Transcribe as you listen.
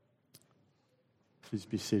Please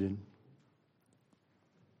be seated.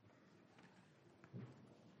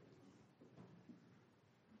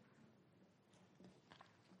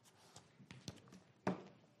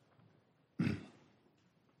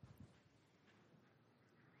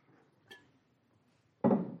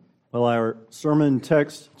 Well, our sermon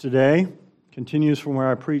text today continues from where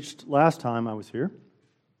I preached last time I was here,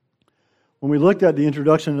 when we looked at the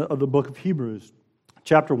introduction of the book of Hebrews,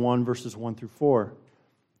 chapter 1, verses 1 through 4.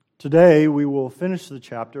 Today, we will finish the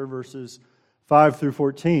chapter, verses 5 through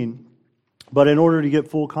 14, but in order to get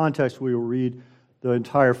full context, we will read the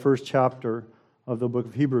entire first chapter of the book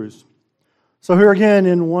of Hebrews. So here again,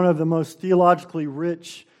 in one of the most theologically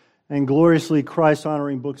rich and gloriously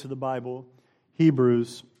Christ-honoring books of the Bible,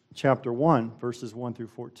 Hebrews chapter 1, verses 1 through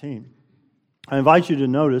 14. I invite you to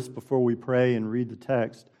notice, before we pray and read the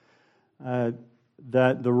text, that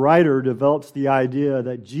the writer develops the idea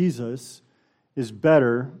that Jesus is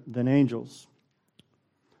better than angels.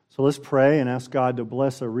 So let's pray and ask God to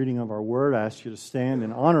bless a reading of our word. I ask you to stand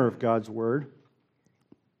in honor of God's word.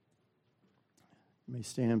 You may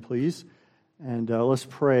stand, please. And let's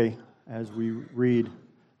pray as we read.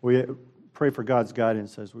 We pray for God's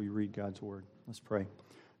guidance as we read God's word. Let's pray.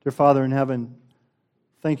 Dear Father in heaven,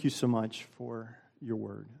 thank you so much for your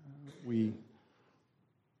word. We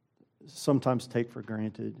sometimes take for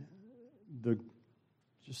granted the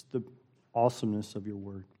awesomeness of your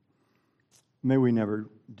word. May we never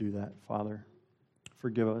do that, Father.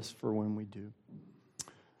 Forgive us for when we do.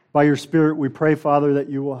 By your Spirit, we pray, Father, that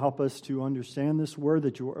you will help us to understand this word,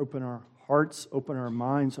 that you will open our hearts, open our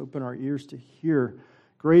minds, open our ears to hear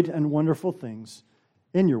great and wonderful things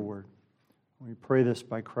in your word. We pray this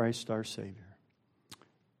by Christ our Savior.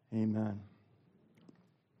 Amen.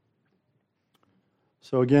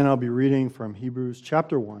 So again, I'll be reading from Hebrews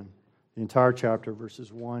chapter 1, the entire chapter,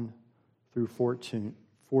 verses 1 through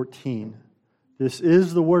 14. This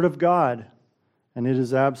is the Word of God, and it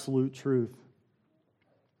is absolute truth.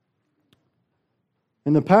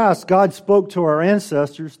 In the past, God spoke to our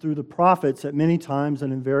ancestors through the prophets at many times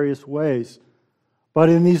and in various ways. But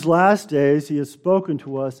in these last days, He has spoken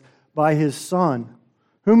to us by His Son,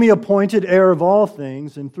 whom He appointed heir of all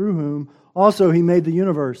things, and through whom also He made the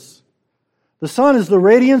universe. The Son is the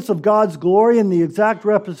radiance of God's glory and the exact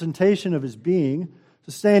representation of His being,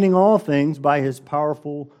 sustaining all things by His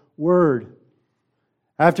powerful word.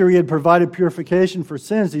 After He had provided purification for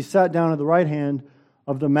sins, He sat down at the right hand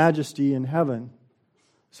of the Majesty in heaven.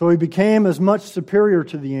 So He became as much superior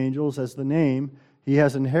to the angels as the name He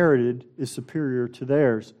has inherited is superior to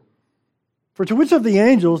theirs. For to which of the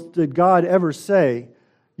angels did God ever say,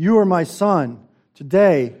 "You are my Son,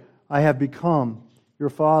 today I have become your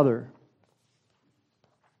Father"?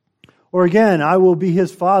 Or again, "I will be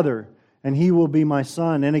his Father, and he will be my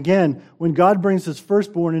Son"? And again, when God brings His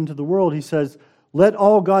firstborn into the world, He says, "Let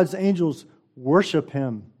all God's angels worship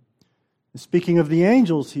him." And speaking of the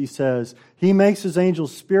angels, He says, "He makes His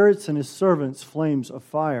angels spirits and His servants flames of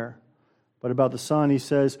fire." But about the Son, He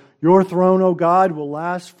says, "Your throne, O God, will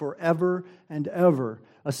last forever and ever.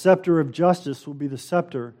 A scepter of justice will be the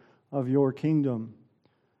scepter of your kingdom.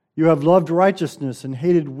 You have loved righteousness and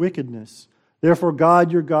hated wickedness. Therefore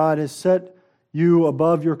God, your God, has set you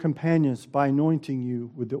above your companions by anointing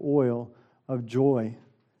you with the oil of joy."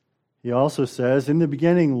 He also says, "In the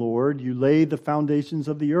beginning, Lord, you laid the foundations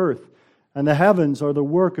of the earth, and the heavens are the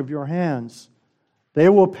work of your hands. They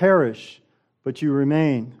will perish, but you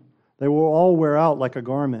remain. They will all wear out like a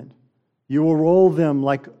garment. You will roll them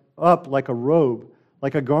up like a robe.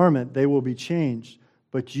 Like a garment, they will be changed,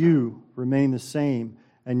 but you remain the same,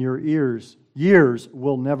 and your years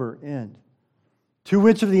will never end. To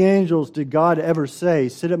which of the angels did God ever say,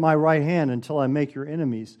 'Sit at my right hand until I make your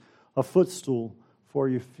enemies a footstool for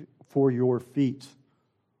your feet'?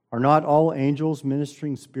 Are not all angels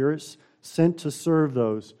ministering spirits sent to serve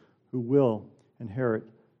those who will inherit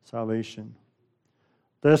salvation?"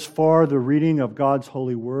 Thus far, the reading of God's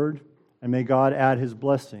holy word, and may God add His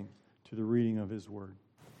blessing to the reading of His word.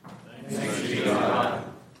 Thanks be to God.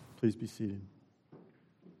 Please be seated.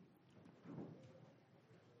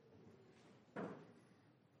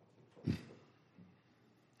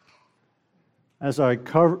 As I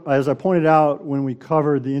pointed out when we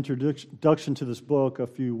covered the introduction to this book a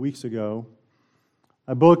few weeks ago,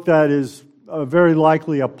 a book that is very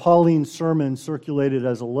likely a Pauline sermon circulated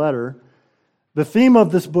as a letter, the theme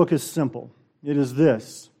of this book is simple. It is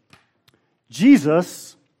this: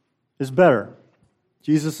 Jesus is better.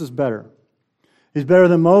 Jesus is better. He's better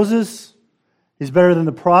than Moses. He's better than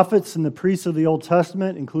the prophets and the priests of the Old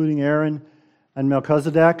Testament, including Aaron and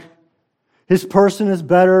Melchizedek. His person is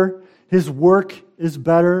better. His work is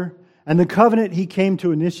better. And the covenant He came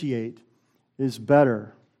to initiate is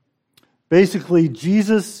better. Basically,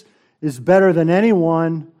 Jesus is better than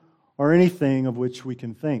anyone or anything of which we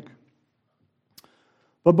can think.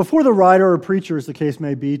 But before the writer or preacher, as the case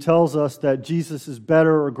may be, tells us that Jesus is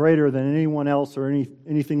better or greater than anyone else or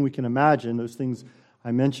anything we can imagine, those things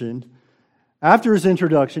I mentioned, after his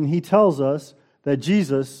introduction, he tells us that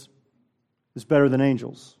Jesus is better than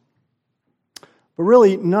angels. But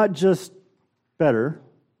really, not just better,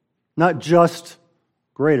 not just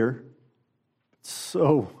greater,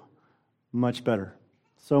 so much better,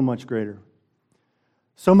 so much greater.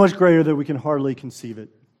 So much greater that we can hardly conceive it.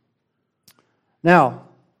 Now,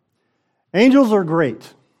 angels are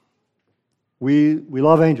great. We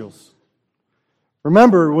love angels.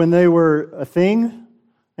 Remember when they were a thing,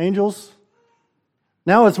 angels?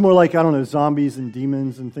 Now it's more like, zombies and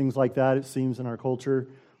demons and things like that, it seems, in our culture,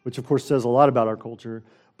 which of course says a lot about our culture.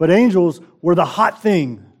 But angels were the hot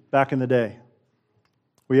thing back in the day.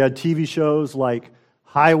 We had TV shows like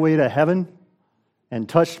Highway to Heaven and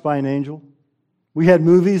Touched by an Angel. We had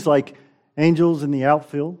movies like Angels in the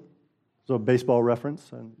Outfield. So a baseball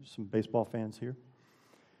reference, and some baseball fans here.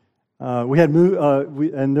 There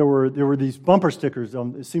were these bumper stickers.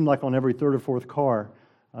 It seemed like on every third or fourth car,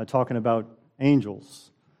 talking about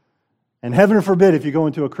angels. And heaven forbid, if you go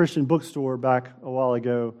into a Christian bookstore back a while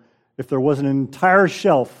ago, if there was an entire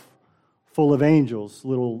shelf full of angels,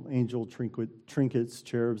 little angel trinkets,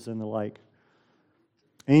 cherubs, and the like.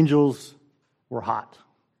 Angels were hot,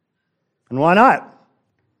 and why not?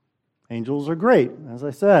 Angels are great, as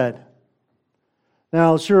I said.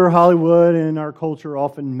 Now, sure, Hollywood and our culture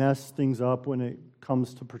often mess things up when it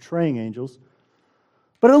comes to portraying angels.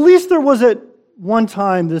 But at least there was at one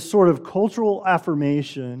time this sort of cultural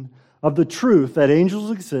affirmation of the truth that angels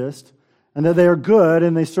exist and that they are good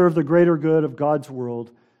and they serve the greater good of God's world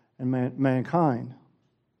and mankind.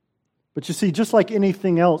 But you see, just like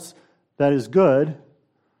anything else that is good,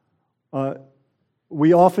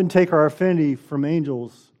 we often take our affinity from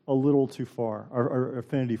angels a little too far, our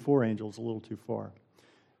affinity for angels a little too far,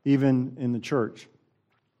 even in the church.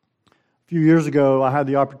 A few years ago, I had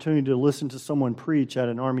the opportunity to listen to someone preach at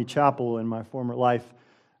an Army chapel in my former life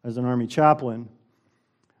as an Army chaplain.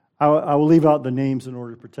 I will leave out the names in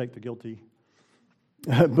order to protect the guilty.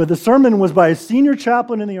 But the sermon was by a senior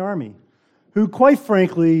chaplain in the Army who, quite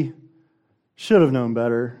frankly, should have known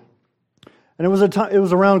better. And it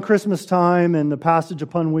was around Christmas time, and the passage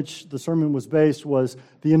upon which the sermon was based was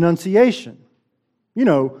the Annunciation. You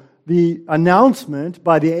know, the announcement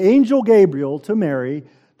by the angel Gabriel to Mary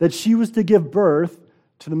that she was to give birth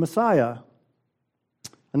to the Messiah.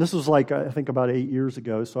 And this was I think about 8 years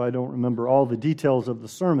ago, so I don't remember all the details of the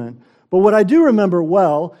sermon. But what I do remember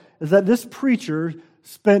well is that this preacher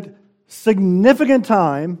spent significant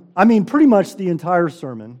time, pretty much the entire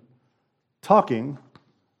sermon, talking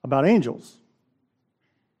about angels.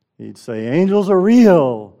 He'd say, angels are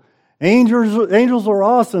real. Angels are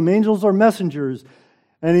awesome. Angels are messengers.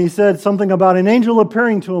 And he said something about an angel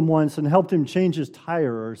appearing to him once and helped him change his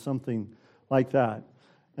tire or something like that.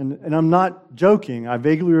 And I'm not joking. I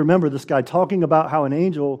vaguely remember this guy talking about how an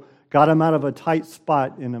angel got him out of a tight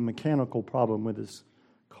spot in a mechanical problem with his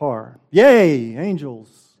car. Yay, angels.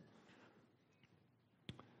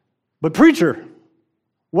 But preacher,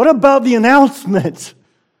 what about the announcement?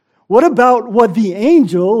 What about what the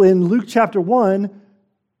angel in Luke chapter 1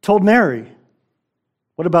 told Mary?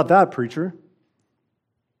 What about that, preacher?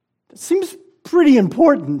 It seems pretty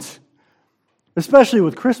important, especially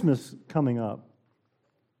with Christmas coming up.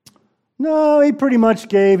 No, he pretty much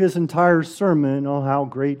gave his entire sermon on how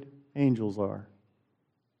great angels are.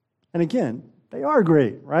 And again, they are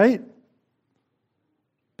great, right?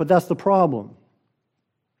 But that's the problem.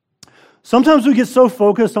 Sometimes we get so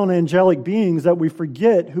focused on angelic beings that we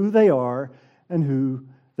forget who they are and who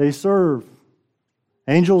they serve.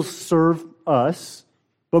 Angels serve us,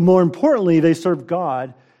 but more importantly, they serve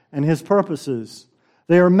God and His purposes.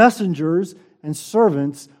 They are messengers and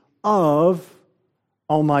servants of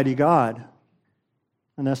Almighty God.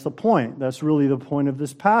 And that's the point. That's really the point of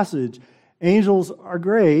this passage. Angels are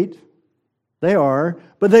great. They are,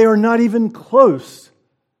 but they are not even close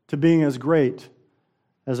to being as great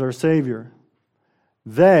as our Savior.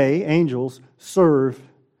 They, angels, serve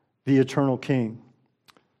the eternal King.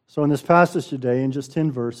 So in this passage today, in just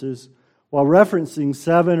 10 verses, while referencing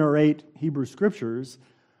 7 or 8 Hebrew scriptures,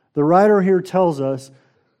 the writer here tells us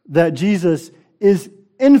that Jesus is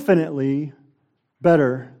infinitely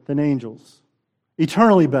better than angels,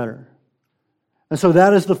 eternally better. And so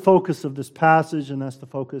that is the focus of this passage, and that's the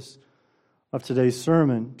focus of today's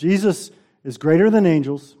sermon. Jesus is greater than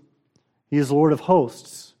angels. He is Lord of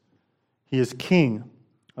hosts. He is King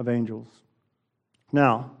of angels.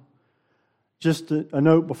 Now, Just a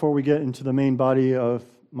note before we get into the main body of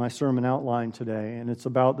my sermon outline today, and it's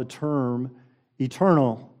about the term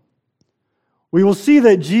eternal. We will see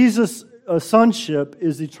that Jesus' sonship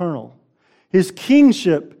is eternal. His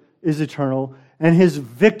kingship is eternal, and His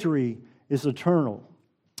victory is eternal.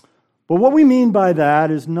 But what we mean by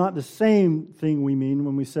that is not the same thing we mean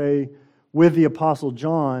when we say with the Apostle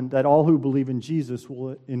John that all who believe in Jesus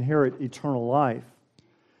will inherit eternal life.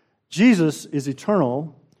 Jesus is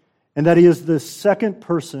eternal, and that He is the second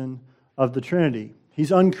person of the Trinity.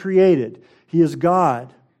 He's uncreated. He is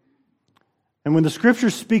God. And when the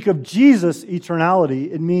Scriptures speak of Jesus' eternality,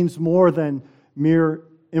 it means more than mere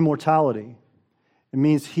immortality. It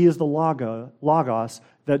means He is the Logos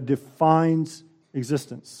that defines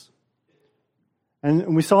existence.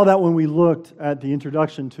 And we saw that when we looked at the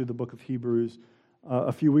introduction to the book of Hebrews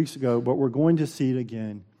a few weeks ago, but we're going to see it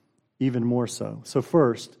again even more so. So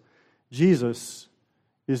first, Jesus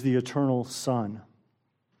is the eternal Son.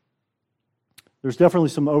 There's definitely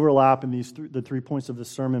some overlap in the 3 points of this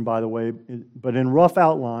sermon, by the way, but in rough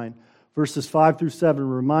outline, verses 5 through 7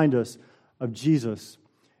 remind us of Jesus'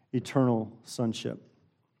 eternal sonship.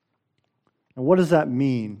 And what does that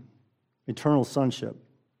mean, eternal sonship?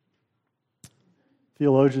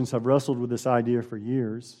 Theologians have wrestled with this idea for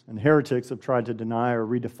years, and heretics have tried to deny or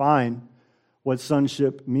redefine what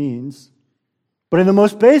sonship means. But in the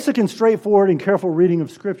most basic and straightforward and careful reading of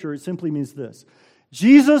Scripture, it simply means this.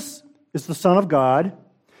 Jesus is the Son of God.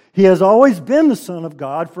 He has always been the Son of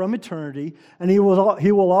God from eternity, and He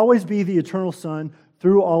will always be the eternal Son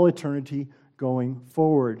through all eternity going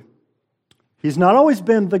forward. He's not always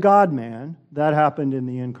been the God-man. That happened in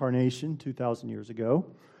the Incarnation 2,000 years ago.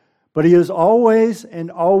 But He is always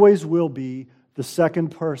and always will be the second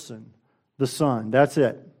person, the Son. That's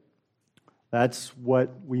it. That's what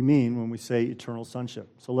we mean when we say eternal sonship.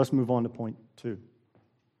 So let's move on to point 2.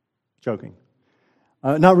 Joking.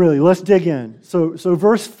 Not really. Let's dig in. So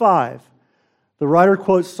verse 5, the writer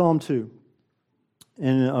quotes Psalm 2.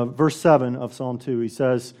 In verse 7 of Psalm 2,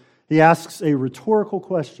 he asks a rhetorical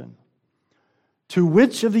question. To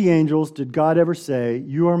which of the angels did God ever say,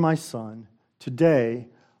 "You are my Son, today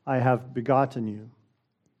I have begotten you"?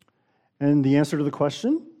 And the answer to the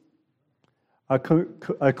question? A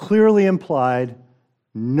clearly implied,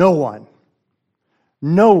 no one.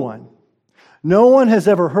 No one. No one has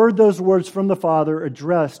ever heard those words from the Father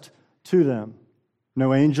addressed to them.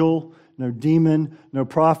 No angel, no demon, no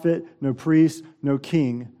prophet, no priest, no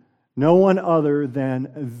king. No one other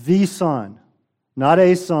than the Son. Not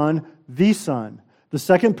a Son, the Son. The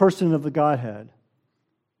second person of the Godhead.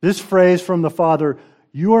 This phrase from the Father,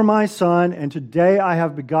 "You are my Son, and today I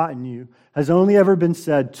have begotten you," has only ever been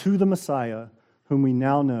said to the Messiah, whom we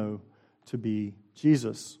now know to be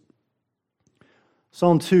Jesus.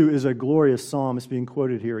 Psalm 2 is a glorious psalm. It's being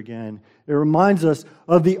quoted here again. It reminds us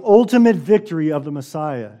of the ultimate victory of the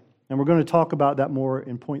Messiah. And we're going to talk about that more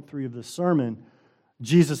in point 3 of this sermon,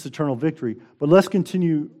 Jesus' eternal victory. But let's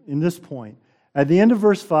continue in this point. At the end of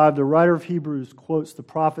verse 5, the writer of Hebrews quotes the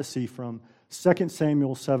prophecy from 2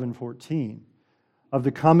 Samuel 7:14 of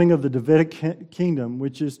the coming of the Davidic kingdom,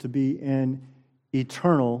 which is to be an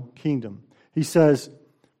eternal kingdom. He says,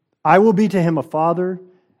 "I will be to him a father,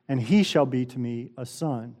 and he shall be to me a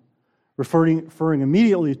son," referring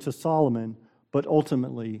immediately to Solomon, but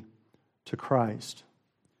ultimately to Christ.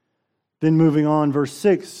 Then moving on, verse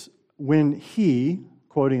 6, when he,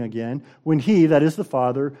 quoting again, when he, that is the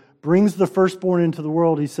Father, brings the firstborn into the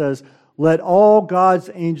world, he says, "Let all God's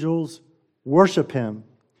angels worship him."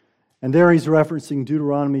 And there he's referencing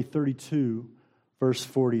Deuteronomy 32, verse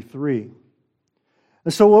 43.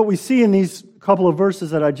 And so what we see in these couple of verses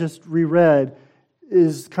that I just reread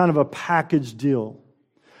is kind of a package deal.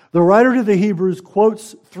 The writer to the Hebrews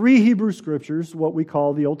quotes 3 Hebrew scriptures, what we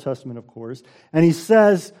call the Old Testament, of course, and he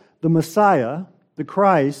says the Messiah, the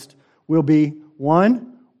Christ, will be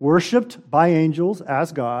 1, worshipped by angels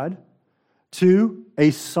as God, 2, a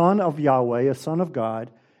son of Yahweh, a son of God,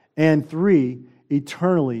 and 3,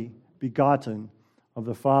 eternally begotten of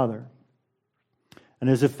the Father. And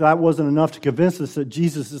as if that wasn't enough to convince us that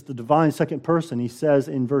Jesus is the divine second person, he says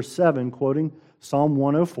in verse 7, quoting Psalm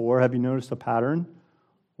 104, have you noticed a pattern?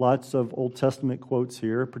 Lots of Old Testament quotes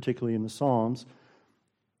here, particularly in the Psalms.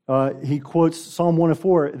 He quotes Psalm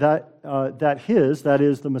 104 that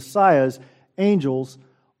is the Messiah's angels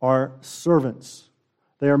are servants.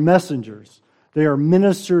 They are messengers. They are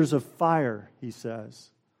ministers of fire, he says.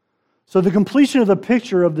 So the completion of the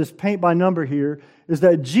picture of this paint by number here is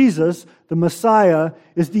that Jesus, the Messiah,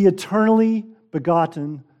 is the eternally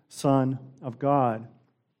begotten Son of God.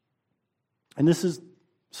 And it's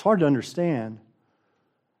hard to understand,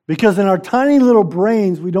 Because in our tiny little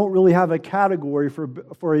brains, we don't really have a category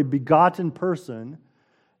for a begotten person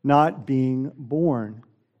not being born.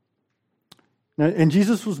 Now, and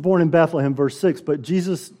Jesus was born in Bethlehem, verse 6, but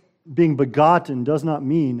Jesus being begotten does not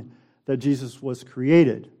mean that Jesus was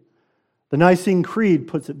created. The Nicene Creed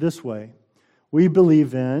puts it this way. We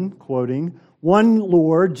believe in, quoting, one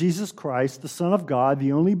Lord, Jesus Christ, the Son of God,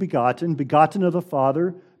 the only begotten, begotten of the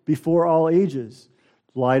Father, before all ages,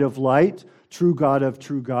 light of light, true God of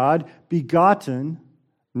true God, begotten,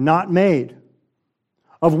 not made,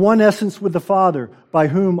 of one essence with the Father, by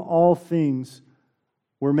whom all things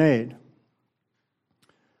were made.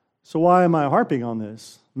 So why am I harping on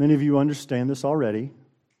this? Many of you understand this already.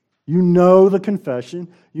 You know the confession.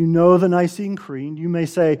 You know the Nicene Creed. You may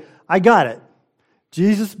say, I got it.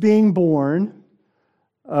 Jesus being born,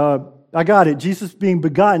 I got it. Jesus being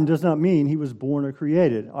begotten does not mean he was born or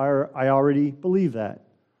created. I already believe that.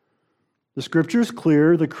 The Scripture is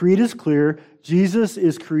clear. The Creed is clear. Jesus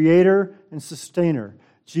is creator and sustainer.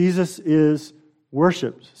 Jesus is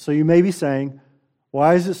worshipped. So you may be saying,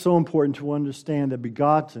 why is it so important to understand that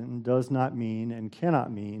begotten does not mean and cannot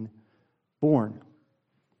mean born?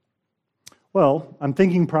 Well, I'm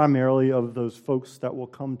thinking primarily of those folks that will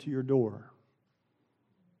come to your door.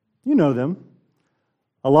 You know them.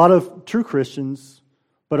 A lot of true Christians,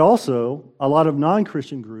 but also a lot of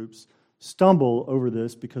non-Christian groups stumble over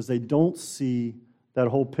this because they don't see that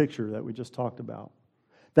whole picture that we just talked about.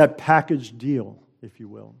 That package deal, if you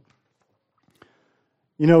will.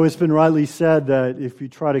 You know, it's been rightly said that if you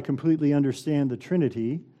try to completely understand the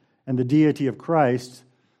Trinity and the deity of Christ,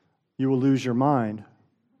 you will lose your mind.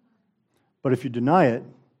 But if you deny it,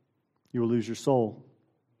 you will lose your soul.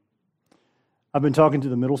 I've been talking to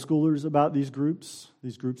the middle schoolers about these groups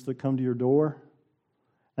that come to your door.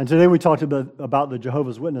 And today we talked about the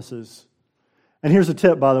Jehovah's Witnesses. And here's a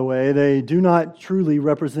tip, by the way. They do not truly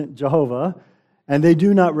represent Jehovah, and they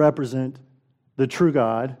do not represent the true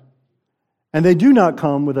God, and they do not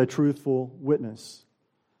come with a truthful witness.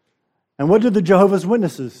 And what do the Jehovah's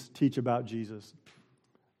Witnesses teach about Jesus?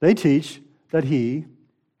 They teach that he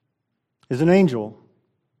is an angel.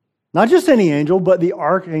 Not just any angel, but the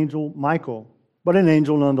archangel Michael, but an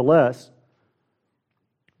angel nonetheless.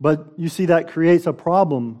 But you see, that creates a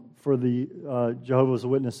problem for the Jehovah's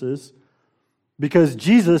Witnesses because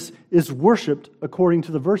Jesus is worshipped according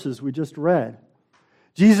to the verses we just read.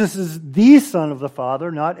 Jesus is the Son of the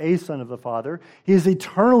Father, not a Son of the Father. He is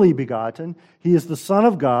eternally begotten. He is the Son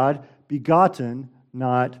of God, begotten,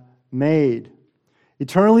 not made.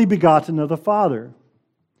 Eternally begotten of the Father.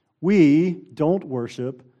 We don't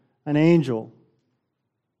worship an angel.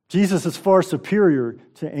 Jesus is far superior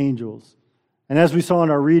to angels. And as we saw in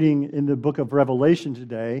our reading in the book of Revelation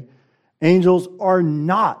today, angels are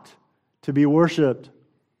not to be worshipped.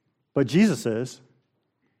 But Jesus is,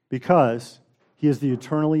 because he is the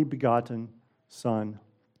eternally begotten Son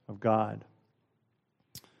of God.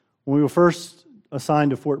 When we were first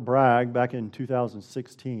assigned to Fort Bragg back in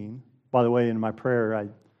 2016, by the way, in my prayer I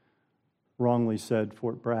wrongly said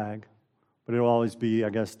Fort Bragg, but it'll always be, I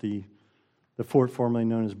guess, the fort formerly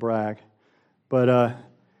known as Bragg. But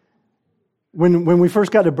when we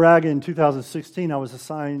first got to Bragg in 2016, I was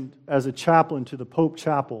assigned as a chaplain to the Pope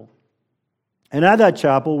Chapel. And at that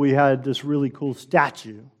chapel, we had this really cool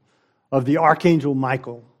statue of the Archangel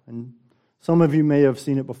Michael. And some of you may have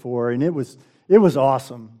seen it before, and it was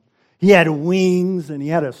awesome. He had wings, and he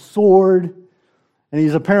had a sword, and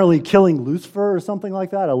he's apparently killing Lucifer or something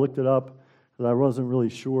like that. I looked it up because I wasn't really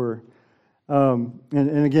sure.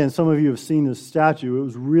 And again, some of you have seen this statue. It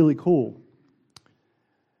was really cool.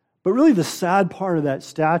 But really the sad part of that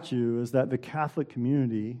statue is that the Catholic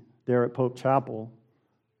community there at Pope Chapel,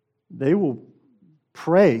 they will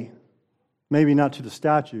pray, maybe not to the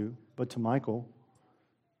statue, but to Michael.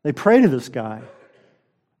 They pray to this guy,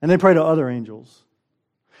 and they pray to other angels.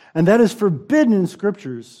 And that is forbidden in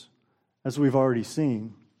Scriptures, as we've already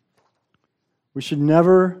seen. We should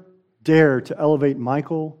never dare to elevate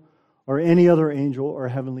Michael or any other angel or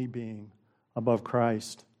heavenly being above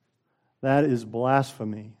Christ. That is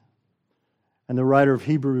blasphemy. And the writer of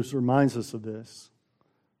Hebrews reminds us of this.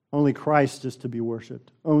 Only Christ is to be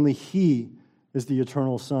worshipped. Only He is the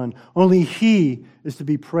eternal Son. Only He is to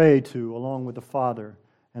be prayed to along with the Father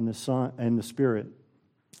and the Son and the Spirit.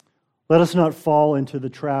 Let us not fall into the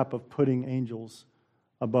trap of putting angels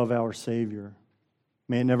above our Savior.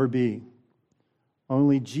 May it never be.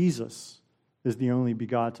 Only Jesus is the only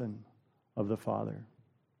begotten of the Father.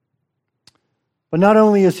 But not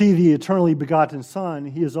only is He the eternally begotten Son,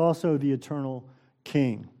 He is also the eternal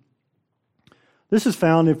King. This is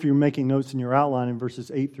found, if you're making notes in your outline, in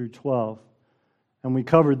verses 8 through 12. And we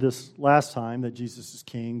covered this last time, that Jesus is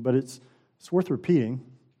king, but it's worth repeating.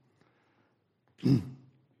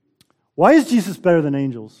 Why is Jesus better than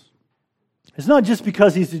angels? It's not just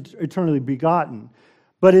because he's eternally begotten,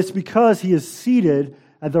 but it's because he is seated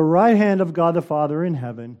at the right hand of God the Father in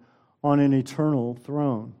heaven on an eternal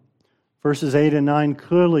throne. Verses 8 and 9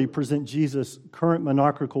 clearly present Jesus' current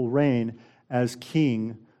monarchical reign as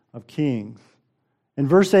King of Kings. In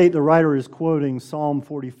verse 8, the writer is quoting Psalm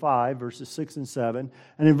 45, verses 6 and 7.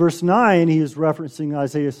 And in verse 9, he is referencing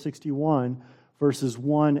Isaiah 61, verses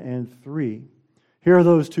 1 and 3. Here are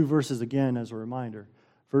those two verses again as a reminder.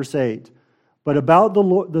 Verse 8, but about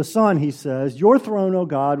the Son, he says, your throne, O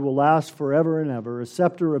God, will last forever and ever. A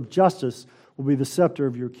scepter of justice will be the scepter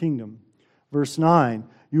of your kingdom. Verse 9,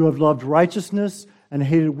 you have loved righteousness and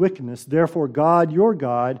hated wickedness. Therefore, God, your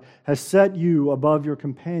God, has set you above your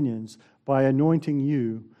companions by anointing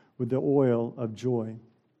you with the oil of joy.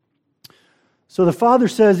 So the Father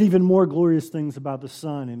says even more glorious things about the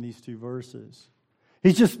Son in these two verses.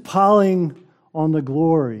 He's just piling on the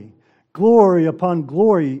glory. Glory upon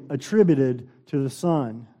glory attributed to the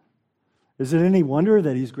Son. Is it any wonder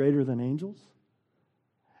that He's greater than angels?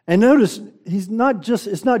 And notice, it's not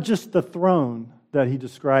just the throne that He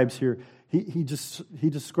describes here. He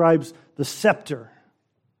describes the scepter.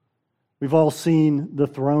 We've all seen the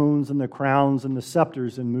thrones and the crowns and the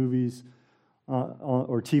scepters in movies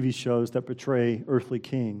or TV shows that portray earthly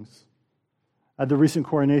kings. At the recent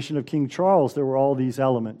coronation of King Charles, there were all these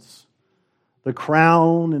elements. The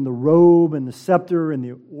crown and the robe and the scepter and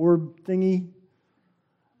the orb thingy.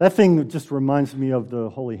 That thing just reminds me of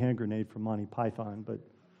the holy hand grenade from Monty Python,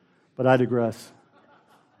 but I digress.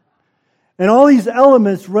 And all these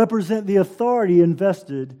elements represent the authority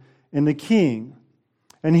invested in the king.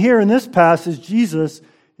 And here in this passage, Jesus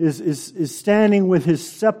is standing with his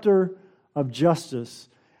scepter of justice,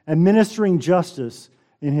 administering justice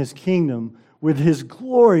in his kingdom with his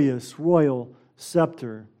glorious royal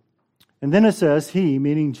scepter. And then it says, he,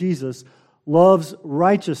 meaning Jesus, loves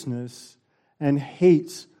righteousness and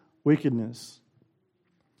hates wickedness.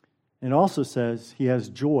 It also says he has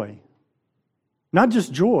joy. Not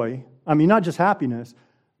just joy, not just happiness,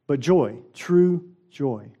 but joy, true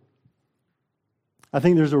joy. I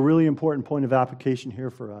think there's a really important point of application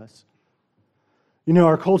here for us. You know,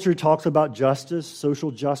 our culture talks about justice,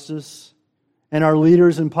 social justice, and our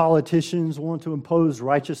leaders and politicians want to impose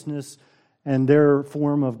righteousness and their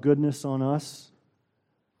form of goodness on us.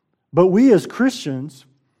 But we as Christians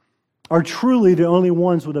are truly the only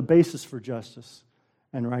ones with a basis for justice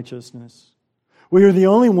and righteousness. We are the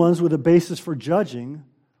only ones with a basis for judging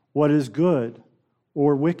what is good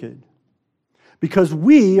or wicked. Because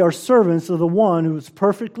we are servants of the one who is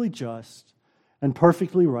perfectly just and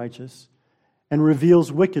perfectly righteous and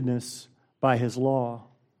reveals wickedness by His law.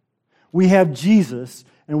 We have Jesus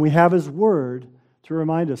and we have His Word to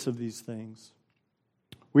remind us of these things.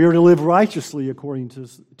 We are to live righteously according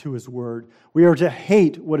to His Word. We are to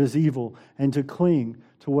hate what is evil and to cling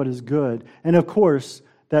to what is good. And of course,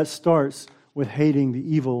 that starts with hating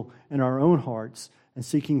the evil in our own hearts and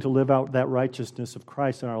seeking to live out that righteousness of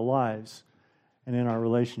Christ in our lives and in our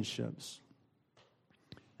relationships.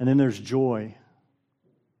 And then there's joy.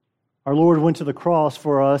 Our Lord went to the cross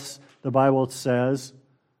for us, the Bible says,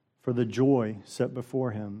 for the joy set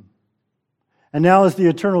before Him. And now as the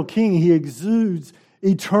eternal King, He exudes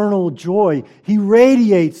eternal joy. He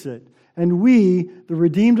radiates it. And we, the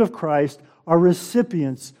redeemed of Christ, are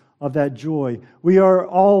recipients of that joy. We of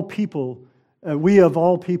all people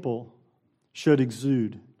should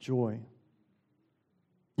exude joy.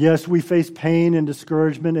 Yes, we face pain and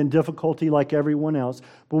discouragement and difficulty like everyone else,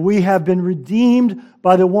 but we have been redeemed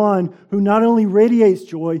by the one who not only radiates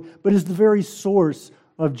joy, but is the very source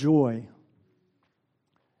of joy.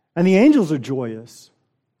 And the angels are joyous.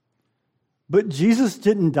 But Jesus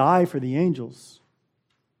didn't die for the angels.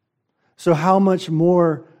 So how much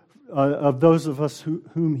more of those of us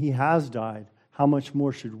whom He has died, how much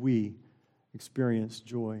more should we experience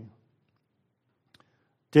joy?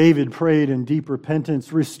 David prayed in deep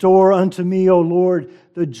repentance, "Restore unto me, O Lord,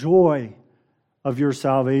 the joy of your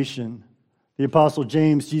salvation." The Apostle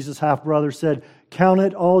James, Jesus' half-brother, said, "Count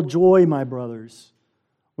it all joy, my brothers,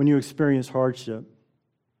 when you experience hardship."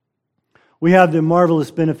 We have the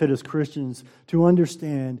marvelous benefit as Christians to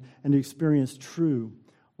understand and experience true,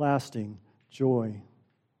 lasting joy,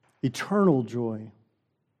 eternal joy.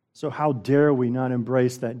 So how dare we not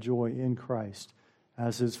embrace that joy in Christ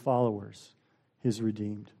as His followers, His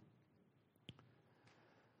redeemed?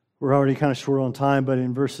 We're already kind of short on time, but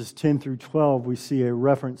in verses 10 through 12, we see a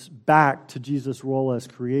reference back to Jesus' role as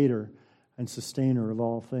creator and sustainer of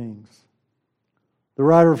all things. The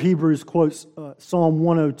writer of Hebrews quotes Psalm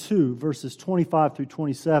 102, verses 25 through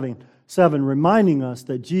 27, reminding us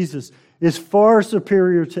that Jesus is far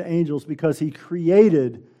superior to angels because he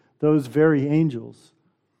created those very angels.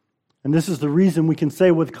 And this is the reason we can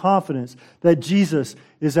say with confidence that Jesus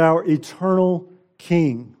is our eternal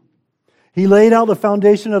King. He laid out the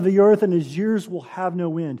foundation of the earth, and his years will have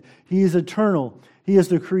no end. He is eternal. He is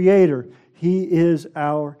the Creator. He is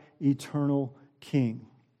our eternal King.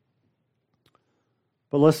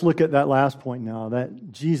 But let's look at that last point now,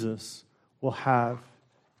 that Jesus will have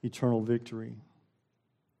eternal victory.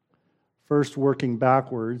 First, working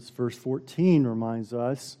backwards, verse 14 reminds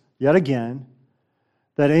us, yet again,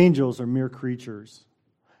 that angels are mere creatures.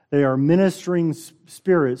 They are ministering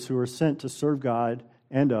spirits who are sent to serve God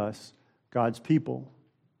and us, God's people.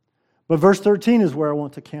 But verse 13 is where I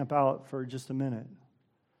want to camp out for just a minute.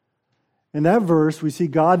 In that verse, we see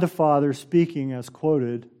God the Father speaking as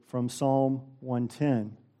quoted from Psalm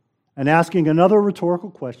 110 and asking another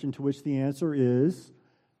rhetorical question to which the answer is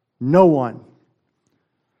no one.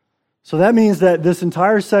 So that means that this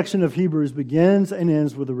entire section of Hebrews begins and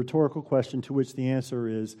ends with a rhetorical question to which the answer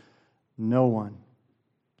is no one.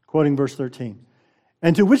 Quoting verse 13.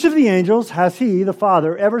 And to which of the angels has he, the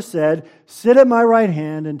Father, ever said, sit at my right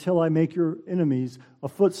hand until I make your enemies a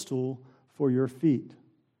footstool for your feet?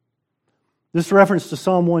 This reference to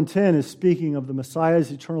Psalm 110 is speaking of the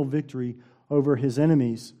Messiah's eternal victory over his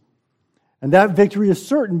enemies. And that victory is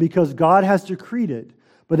certain because God has decreed it.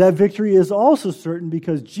 But that victory is also certain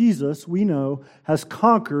because Jesus, we know, has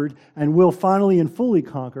conquered and will finally and fully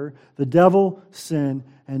conquer the devil, sin,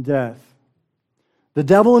 and death. The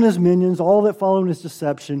devil and his minions, all that follow in his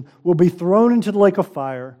deception, will be thrown into the lake of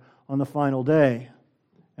fire on the final day.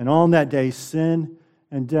 And on that day, sin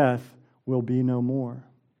and death will be no more.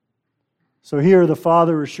 So here the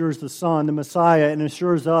Father assures the Son, the Messiah, and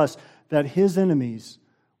assures us that his enemies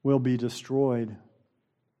will be destroyed.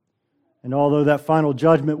 And although that final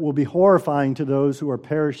judgment will be horrifying to those who are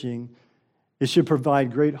perishing, it should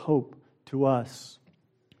provide great hope to us.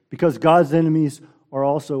 Because God's enemies are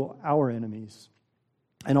also our enemies.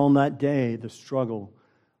 And on that day, the struggle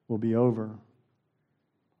will be over.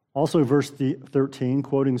 Also, verse 13,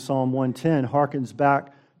 quoting Psalm 110, harkens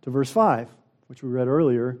back to verse 5, which we read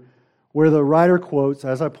earlier, where the writer quotes,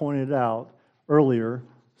 as I pointed out earlier,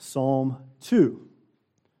 Psalm 2.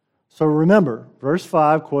 So remember, verse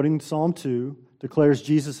 5, quoting Psalm 2, declares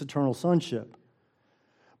Jesus' eternal sonship.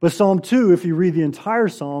 But Psalm 2, if you read the entire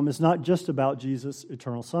psalm, is not just about Jesus'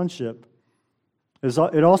 eternal sonship.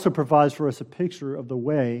 It also provides for us a picture of the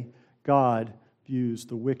way God views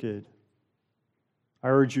the wicked. I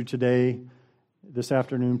urge you today, this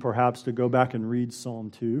afternoon perhaps, to go back and read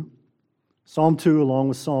Psalm 2. Psalm 2, along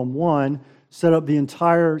with Psalm 1, sets up the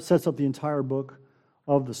entire book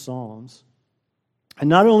of the Psalms. And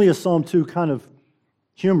not only is Psalm 2 kind of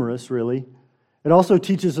humorous, really, it also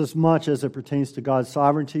teaches us much as it pertains to God's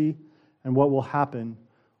sovereignty and what will happen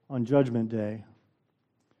on Judgment Day.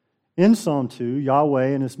 In Psalm 2, Yahweh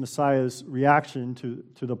and his Messiah's reaction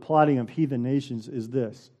to the plotting of heathen nations is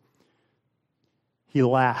this. He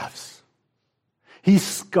laughs. He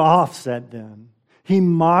scoffs at them. He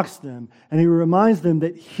mocks them. And he reminds them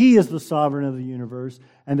that he is the sovereign of the universe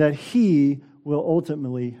and that he will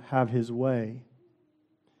ultimately have his way.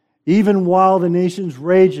 Even while the nations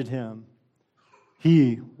rage at him,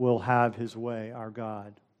 he will have his way, our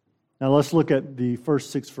God. Now let's look at the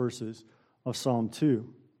first 6 verses of Psalm 2.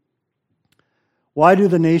 Why do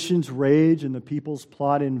the nations rage and the peoples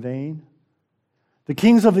plot in vain? The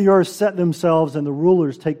kings of the earth set themselves and the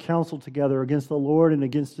rulers take counsel together against the Lord and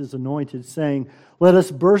against his anointed, saying, let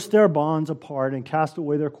us burst their bonds apart and cast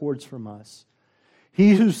away their cords from us.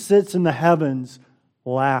 He who sits in the heavens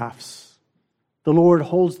laughs. The Lord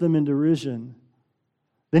holds them in derision.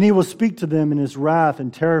 Then he will speak to them in his wrath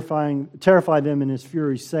and terrify them in his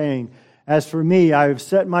fury, saying, as for me, I have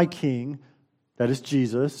set my king, that is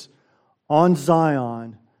Jesus, on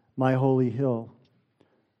Zion, my holy hill.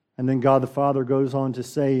 And then God the Father goes on to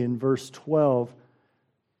say in verse 12,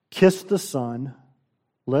 kiss the Son,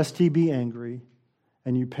 lest he be angry,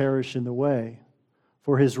 and you perish in the way.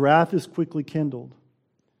 For his wrath is quickly kindled.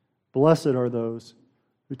 Blessed are those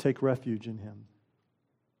who take refuge in him.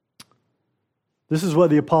 This is what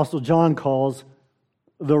the Apostle John calls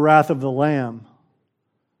the wrath of the Lamb.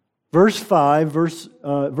 Verse 5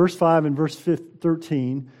 and verse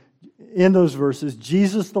 13, in those verses,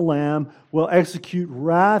 Jesus the Lamb will execute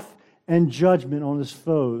wrath and judgment on his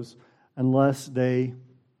foes unless they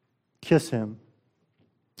kiss him.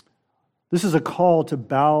 This is a call to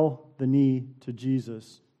bow the knee to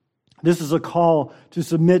Jesus. This is a call to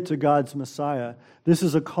submit to God's Messiah. This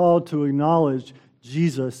is a call to acknowledge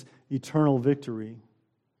Jesus eternal victory.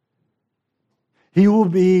 He will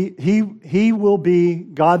be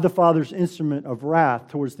God the Father's instrument of wrath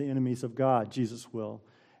towards the enemies of God, Jesus will.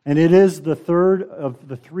 And it is the third of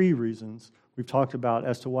the three reasons we've talked about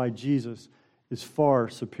as to why Jesus is far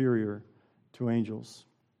superior to angels.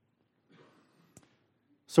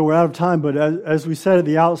 So we're out of time, but as we said at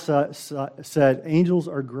the outset, angels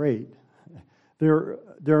are great. They're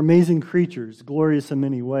amazing creatures, glorious in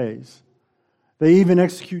many ways. They even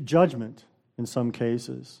execute judgment in some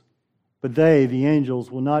cases. But they, the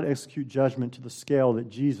angels, will not execute judgment to the scale that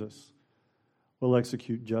Jesus will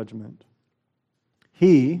execute judgment.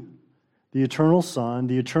 He, the eternal Son,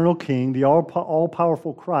 the eternal King, the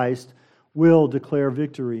all-powerful Christ, will declare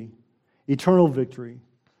victory, eternal victory,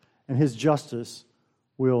 and His justice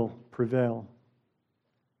will prevail.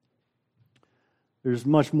 There's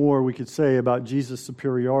much more we could say about Jesus'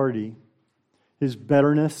 superiority, His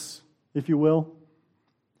betterness, if you will.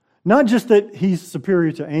 Not just that He's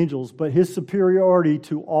superior to angels, but His superiority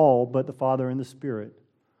to all but the Father and the Spirit.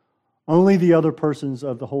 Only the other persons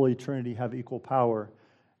of the Holy Trinity have equal power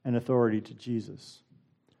and authority to Jesus.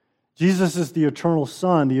 Jesus is the eternal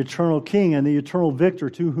Son, the eternal King, and the eternal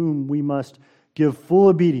victor to whom we must give full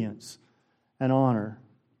obedience and honor.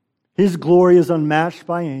 His glory is unmatched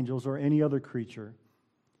by angels or any other creature,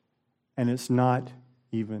 and it's not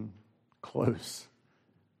even close.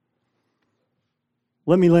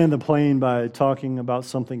 Let me land the plane by talking about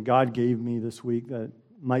something God gave me this week that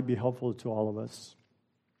might be helpful to all of us.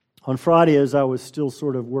 On Friday, as I was still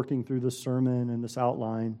sort of working through this sermon and this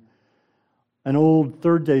outline, an old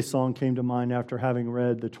Third Day song came to mind after having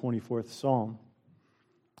read the 24th Psalm.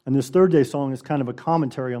 And this Third Day song is kind of a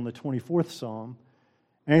commentary on the 24th Psalm,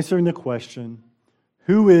 answering the question,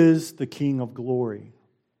 who is the King of glory?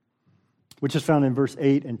 Which is found in verse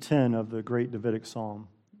 8 and 10 of the great Davidic Psalm,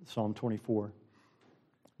 Psalm 24.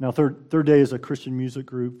 Now, Third Day is a Christian music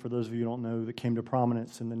group, for those of you who don't know, that came to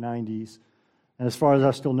prominence in the 90s. And as far as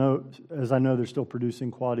I know, they're still producing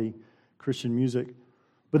quality Christian music.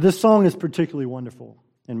 But this song is particularly wonderful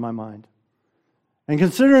in my mind. And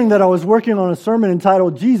considering that I was working on a sermon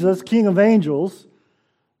entitled Jesus, King of Angels,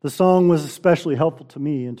 the song was especially helpful to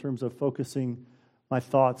me in terms of focusing my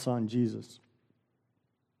thoughts on Jesus.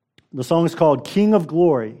 The song is called King of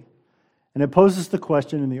Glory, and it poses the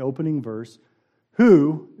question in the opening verse,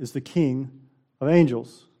 who is the King of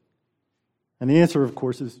Angels? And the answer, of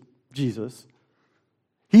course, is Jesus.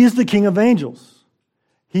 He is the King of Angels.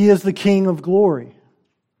 He is the King of Glory.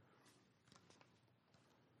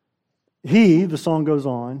 He, the song goes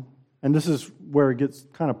on, and this is where it gets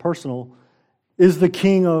kind of personal, is the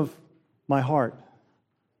King of my heart.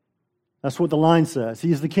 That's what the line says.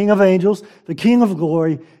 He is the King of Angels, the King of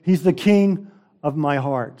Glory. He's the King of my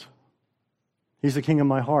heart. He's the King of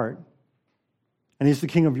my heart. And He's the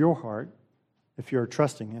King of your heart if you're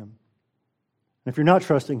trusting Him. And if you're not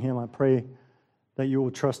trusting Him, I pray that you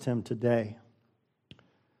will trust Him today.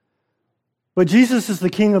 But Jesus is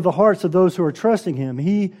the King of the hearts of those who are trusting Him.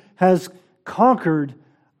 He has conquered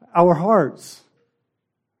our hearts.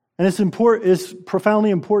 And it's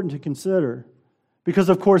profoundly important to consider. Because,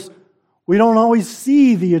 of course, we don't always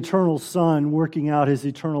see the eternal Son working out His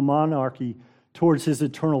eternal monarchy towards His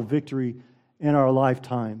eternal victory in our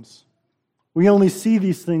lifetimes. We only see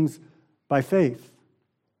these things by faith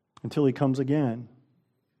until He comes again.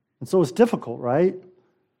 And so it's difficult, right?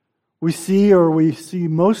 We see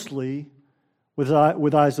mostly with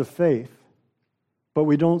eyes of faith, but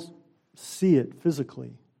we don't see it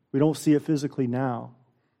physically. We don't see it physically now.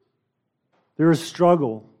 There is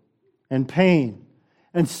struggle and pain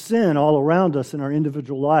and sin all around us in our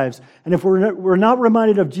individual lives. And if we're not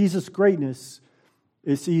reminded of Jesus' greatness,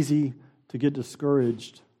 it's easy to get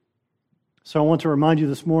discouraged. So I want to remind you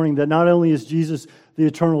this morning that not only is Jesus the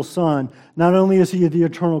eternal Son, not only is He the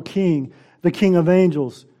eternal King, the King of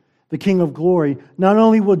angels, the King of glory, not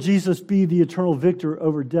only will Jesus be the eternal victor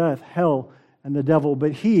over death, hell, and the devil,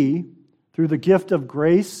 but He, through the gift of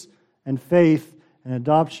grace and faith and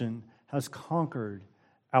adoption, has conquered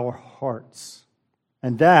our hearts.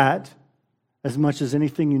 And that, as much as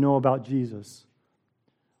anything you know about Jesus,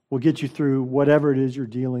 will get you through whatever it is you're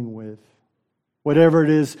dealing with. Whatever it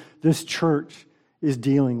is this church is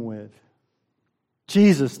dealing with.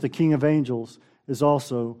 Jesus, the King of angels, is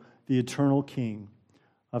also the eternal King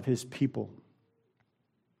of His people.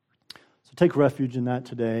 So take refuge in that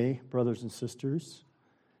today, brothers and sisters.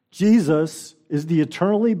 Jesus is the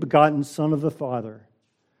eternally begotten Son of the Father.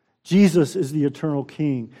 Jesus is the eternal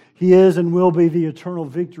King. He is and will be the eternal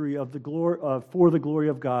victory of the glory for the glory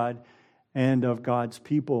of God and of God's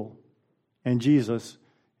people. And Jesus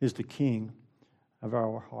is the King of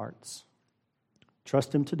our hearts.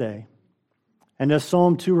 Trust Him today. And as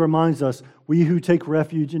Psalm 2 reminds us, we who take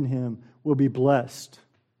refuge in Him will be blessed.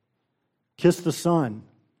 Kiss the Son.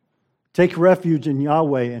 Take refuge in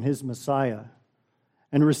Yahweh and His Messiah.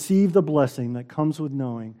 And receive the blessing that comes with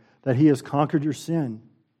knowing that He has conquered your sin.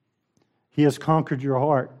 He has conquered your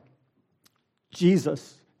heart.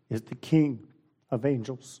 Jesus is the King of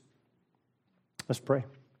angels. Let's pray.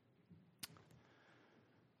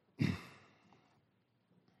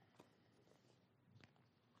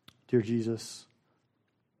 Dear Jesus,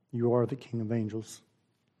 you are the King of angels.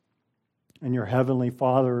 And your heavenly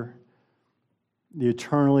Father, the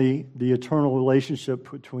eternal relationship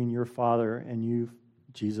between your Father and you,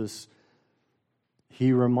 Jesus,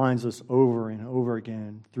 He reminds us over and over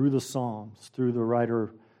again through the Psalms, through the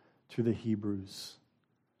writer to the Hebrews,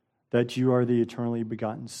 that you are the eternally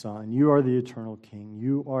begotten Son. You are the eternal King.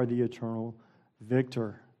 You are the eternal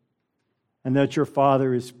victor. And that your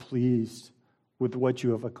Father is pleased with what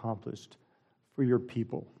you have accomplished for your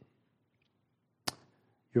people.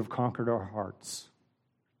 You have conquered our hearts.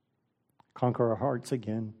 Conquer our hearts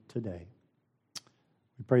again today.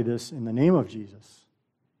 We pray this in the name of Jesus,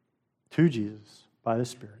 to Jesus, by the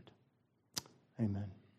Spirit. Amen.